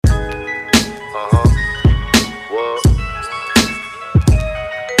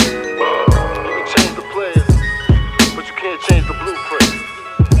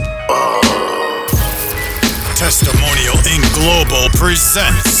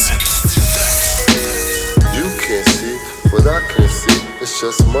presents. You can't see what I can see. It's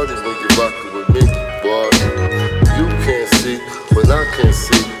just money when you're rockin' with me, boy. You can't see what I can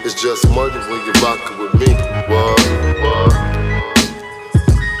see. It's just money when you're rockin' with me, boy.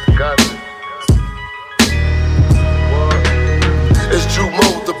 Got it. It's Drew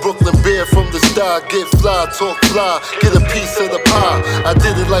Mo, the Brooklyn Bear from the sty. Get fly, talk fly, get a piece of the pie. I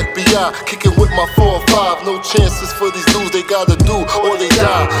did it like B.I., kicking with my 4-5. No chances for these dudes, they gotta do or they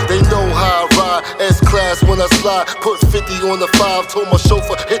die. They know how I ride, S-class when I slide. Put 50 on the 5, told my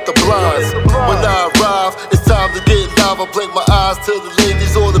chauffeur, hit the blinds. When I arrive, it's time to get live. I blink my eyes to the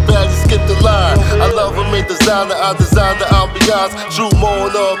ladies or the baddies, skip the line. I love them in designer, I design the ambiance. Drew Mo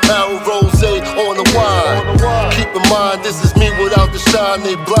on the apparel, rose on the wine. Keep in mind, this is me without the shine.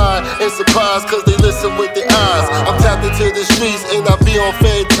 They blind and surprised cause they listen with their eyes. I'm tapped into the streets and I be on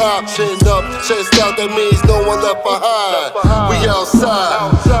fade top. Chin up, chest out, that means no one left behind. We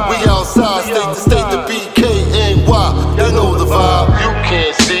outside, state to state, the BKNY. They know the vibe. You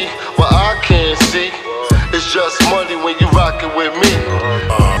can't see what I can't see. It's just money when you rockin' with me.